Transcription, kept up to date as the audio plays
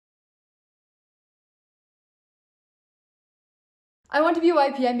I want to be a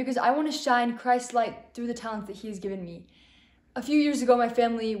YPM because I want to shine Christ's light through the talents that he has given me. A few years ago, my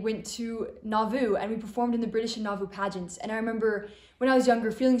family went to Nauvoo and we performed in the British and Nauvoo pageants. And I remember when I was younger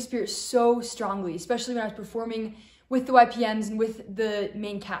feeling Spirit so strongly, especially when I was performing with the YPMs and with the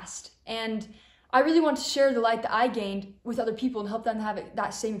main cast. And I really want to share the light that I gained with other people and help them have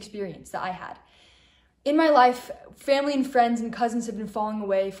that same experience that I had. In my life, family and friends and cousins have been falling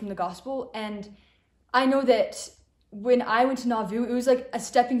away from the gospel, and I know that when I went to Nauvoo, it was like a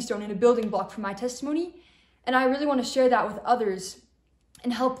stepping stone and a building block for my testimony. And I really want to share that with others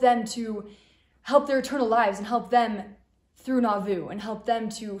and help them to help their eternal lives and help them through Nauvoo and help them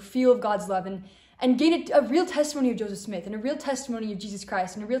to feel God's love and gain a real testimony of Joseph Smith and a real testimony of Jesus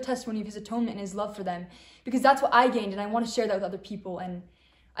Christ and a real testimony of his atonement and his love for them, because that's what I gained and I want to share that with other people. And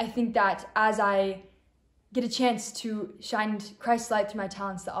I think that as I get a chance to shine Christ's light through my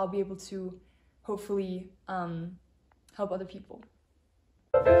talents, that I'll be able to hopefully help other people.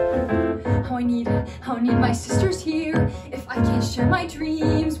 How I need my sisters here. If I can't share my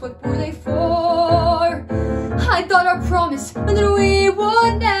dreams, what were they for? I thought our promise and that we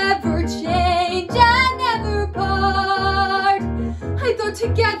would never change and never part. I thought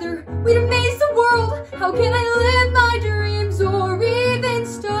together we'd amaze the world. How can I live my dreams or even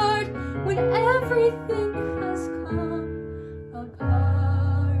start when everything has come apart?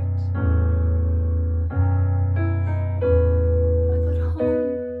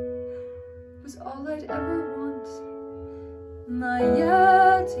 All I'd ever want, my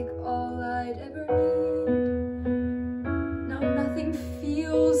attic, all I'd ever need. Now nothing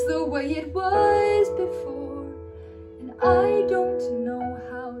feels the way it was before, and I don't know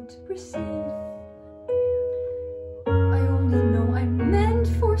how to proceed. I only know I'm meant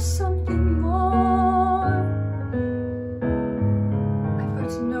for something more. I've got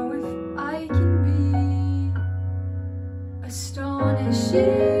to know if I can be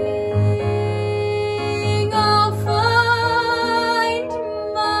astonishing.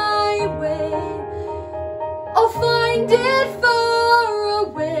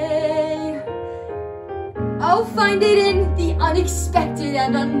 I'll find it in the unexpected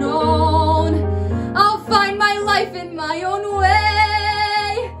and unknown. I'll find my life in my own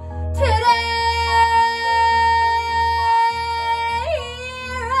way. Today,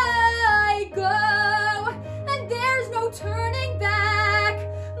 here I go, and there's no turning back.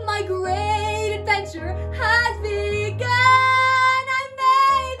 My great adventure has begun. I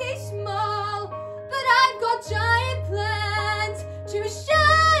may be small, but I've got giant plans to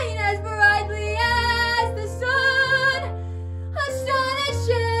shine as brightly as the sun. Astonishing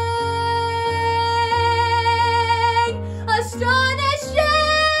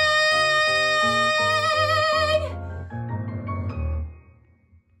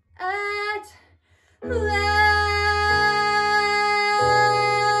at last.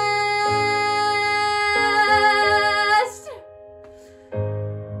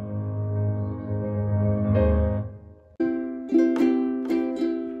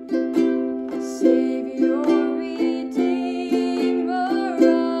 Savior, Redeemer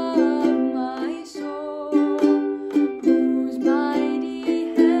of my soul, whose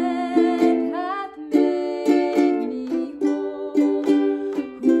mighty hand hath made me whole,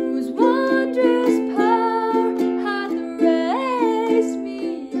 whose wondrous power hath raised me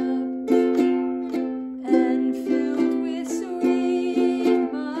up, and filled with sweet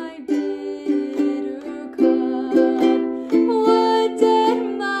my bitter cup. What did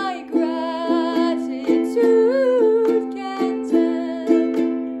my gratitude can tell?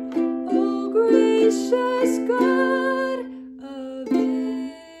 Oh, gracious God of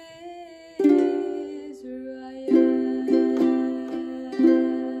Israel.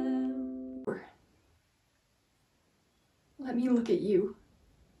 Let me look at you.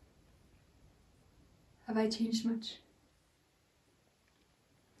 Have I changed much?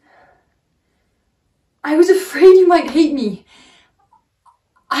 I was afraid you might hate me.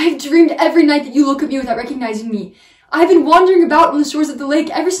 I've dreamed every night that you look at me without recognizing me. I've been wandering about on the shores of the lake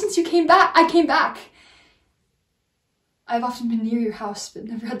ever since you came back. I came back. I've often been near your house, but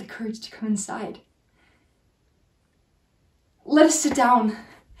never had the courage to come inside. Let us sit down.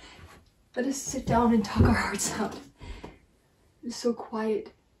 Let us sit down and talk our hearts out. It's so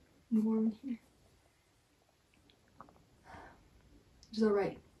quiet and warm in here. It's all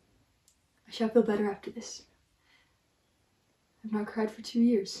right. I shall feel better after this. I've not cried for 2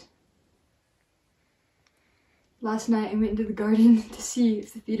 years. Last night I went into the garden to see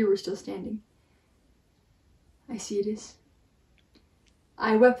if the theater were still standing. I see it is.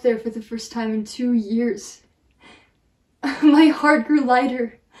 I wept there for the first time in 2 years. My heart grew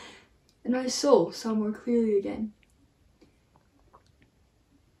lighter, and my soul saw more clearly again.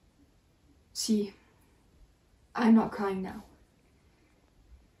 See, I'm not crying now.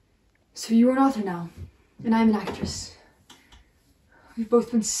 So you are an author now, and I'm an actress. We've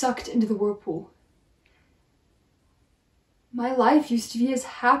both been sucked into the whirlpool. My life used to be as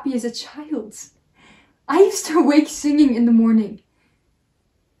happy as a child's. I used to awake singing in the morning.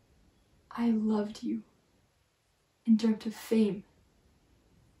 I loved you and dreamt of fame.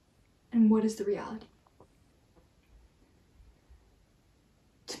 And what is the reality?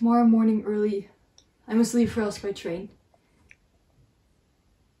 Tomorrow morning early, I must leave for else by train.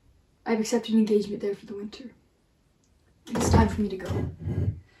 I've accepted an engagement there for the winter. It's time for me to go.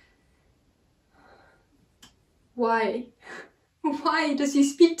 Why? Why does he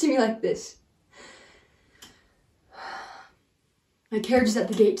speak to me like this? My carriage is at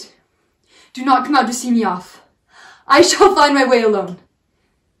the gate. Do not come out to see me off. I shall find my way alone.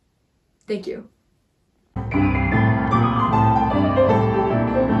 Thank you.